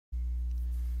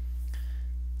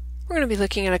We're going to be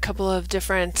looking at a couple of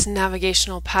different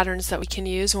navigational patterns that we can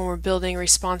use when we're building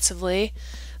responsively.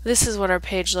 This is what our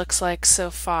page looks like so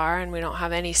far, and we don't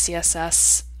have any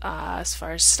CSS as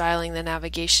far as styling the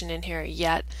navigation in here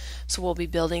yet, so we'll be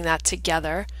building that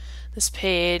together. This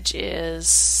page is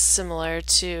similar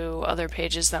to other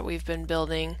pages that we've been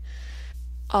building.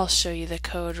 I'll show you the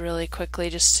code really quickly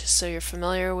just so you're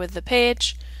familiar with the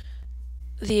page.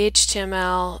 The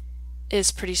HTML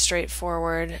is pretty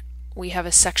straightforward. We have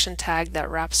a section tag that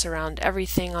wraps around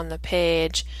everything on the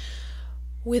page.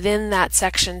 Within that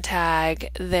section tag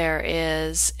there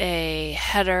is a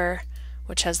header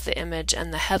which has the image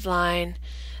and the headline.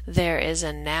 There is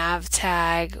a nav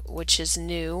tag which is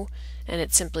new, and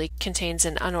it simply contains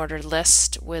an unordered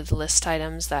list with list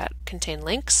items that contain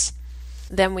links.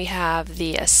 Then we have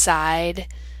the aside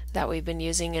that we've been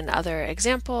using in other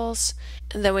examples,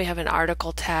 and then we have an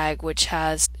article tag which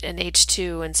has an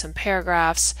H2 and some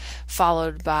paragraphs,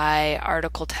 followed by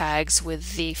article tags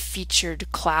with the featured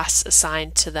class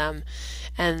assigned to them,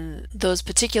 and those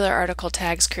particular article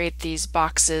tags create these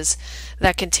boxes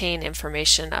that contain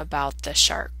information about the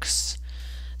sharks.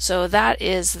 So that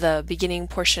is the beginning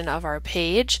portion of our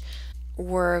page.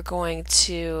 We're going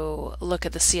to look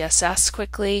at the CSS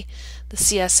quickly. The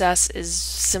CSS is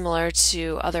similar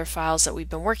to other files that we've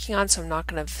been working on, so I'm not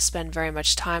going to spend very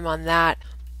much time on that.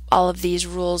 All of these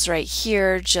rules right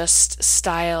here just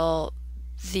style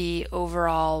the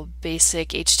overall basic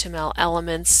HTML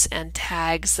elements and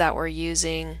tags that we're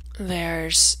using.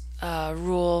 There's a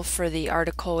rule for the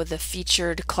article with the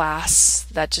featured class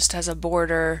that just has a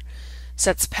border,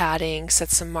 sets padding,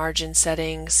 sets some margin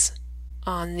settings.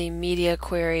 On the media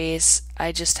queries,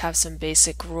 I just have some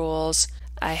basic rules.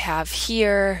 I have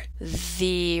here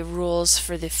the rules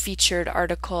for the featured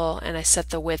article, and I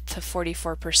set the width to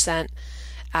 44%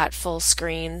 at full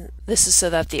screen. This is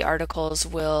so that the articles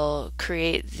will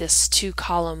create this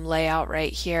two-column layout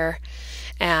right here,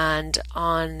 and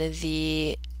on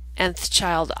the nth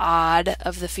child odd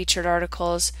of the featured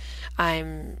articles,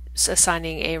 I'm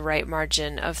assigning a right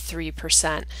margin of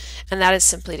 3%, and that is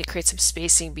simply to create some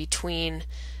spacing between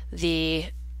the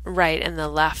right and the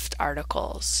left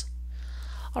articles.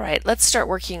 Alright, let's start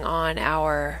working on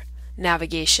our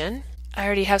navigation. I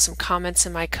already have some comments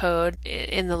in my code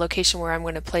in the location where I'm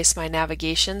going to place my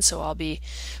navigation, so I'll be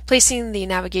placing the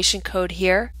navigation code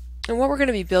here. And what we're going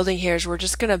to be building here is we're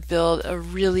just going to build a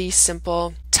really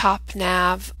simple top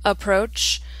nav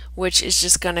approach, which is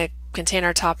just going to contain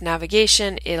our top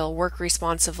navigation. It'll work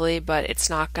responsively, but it's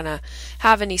not going to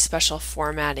have any special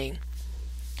formatting.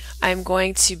 I'm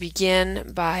going to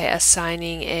begin by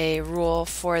assigning a rule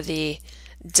for the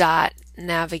dot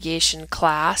navigation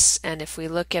class, and if we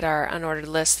look at our unordered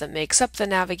list that makes up the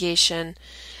navigation,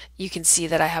 you can see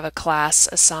that I have a class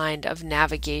assigned of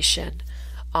navigation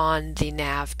on the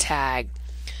nav tag.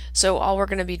 So all we're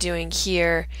going to be doing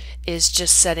here is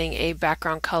just setting a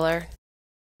background color,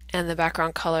 and the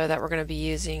background color that we're going to be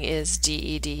using is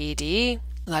DEDED.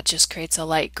 That just creates a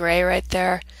light gray right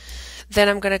there. Then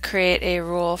I'm going to create a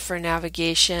rule for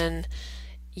navigation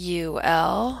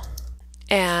UL,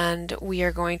 and we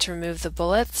are going to remove the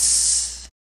bullets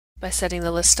by setting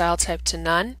the list style type to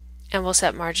none, and we'll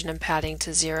set margin and padding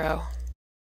to 0.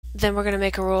 Then we're going to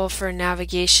make a rule for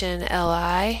navigation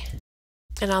LI,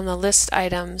 and on the list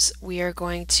items we are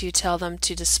going to tell them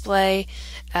to display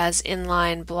as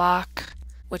inline block,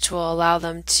 which will allow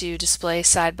them to display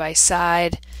side by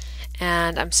side,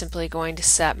 and I'm simply going to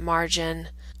set margin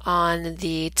on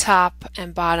the top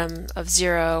and bottom of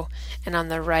 0 and on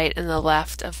the right and the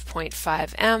left of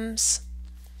 0.5 ems.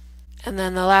 And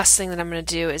then the last thing that I'm going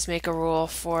to do is make a rule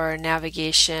for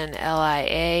navigation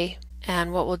LIA,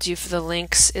 and what we'll do for the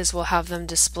links is we'll have them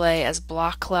display as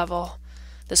block level.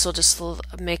 This will just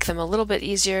make them a little bit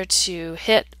easier to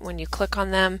hit when you click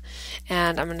on them,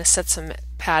 and I'm going to set some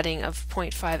padding of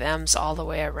 0.5 ems all the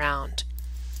way around.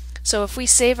 So if we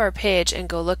save our page and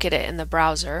go look at it in the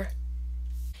browser,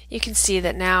 you can see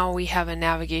that now we have a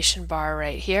navigation bar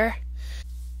right here.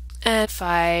 And if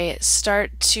I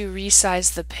start to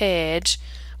resize the page,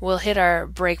 we'll hit our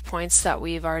breakpoints that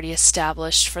we've already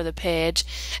established for the page,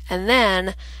 and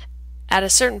then at a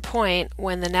certain point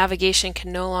when the navigation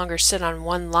can no longer sit on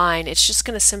one line, it's just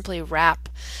going to simply wrap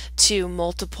to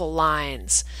multiple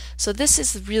lines. So this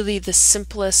is really the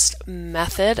simplest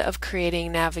method of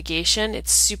creating navigation.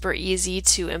 It's super easy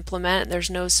to implement. There's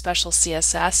no special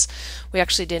CSS. We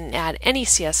actually didn't add any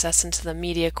CSS into the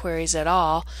media queries at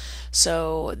all.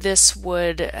 So this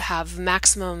would have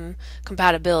maximum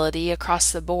compatibility across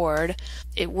the board.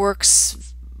 It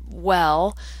works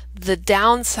well. The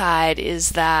downside is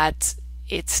that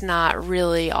it's not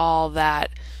really all that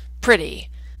pretty.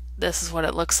 this is what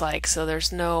it looks like. So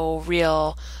there's no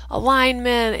real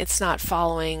alignment. It's not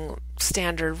following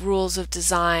standard rules of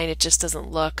design. It just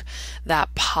doesn't look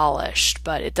that polished,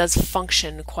 but it does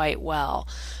function quite well.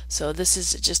 So this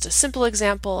is just a simple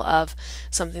example of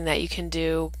something that you can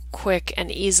do quick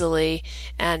and easily,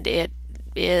 and it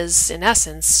is in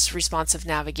essence responsive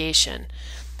navigation.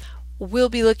 We'll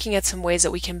be looking at some ways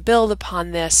that we can build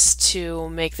upon this to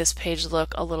make this page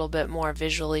look a little bit more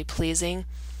visually pleasing,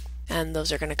 and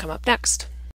those are going to come up next.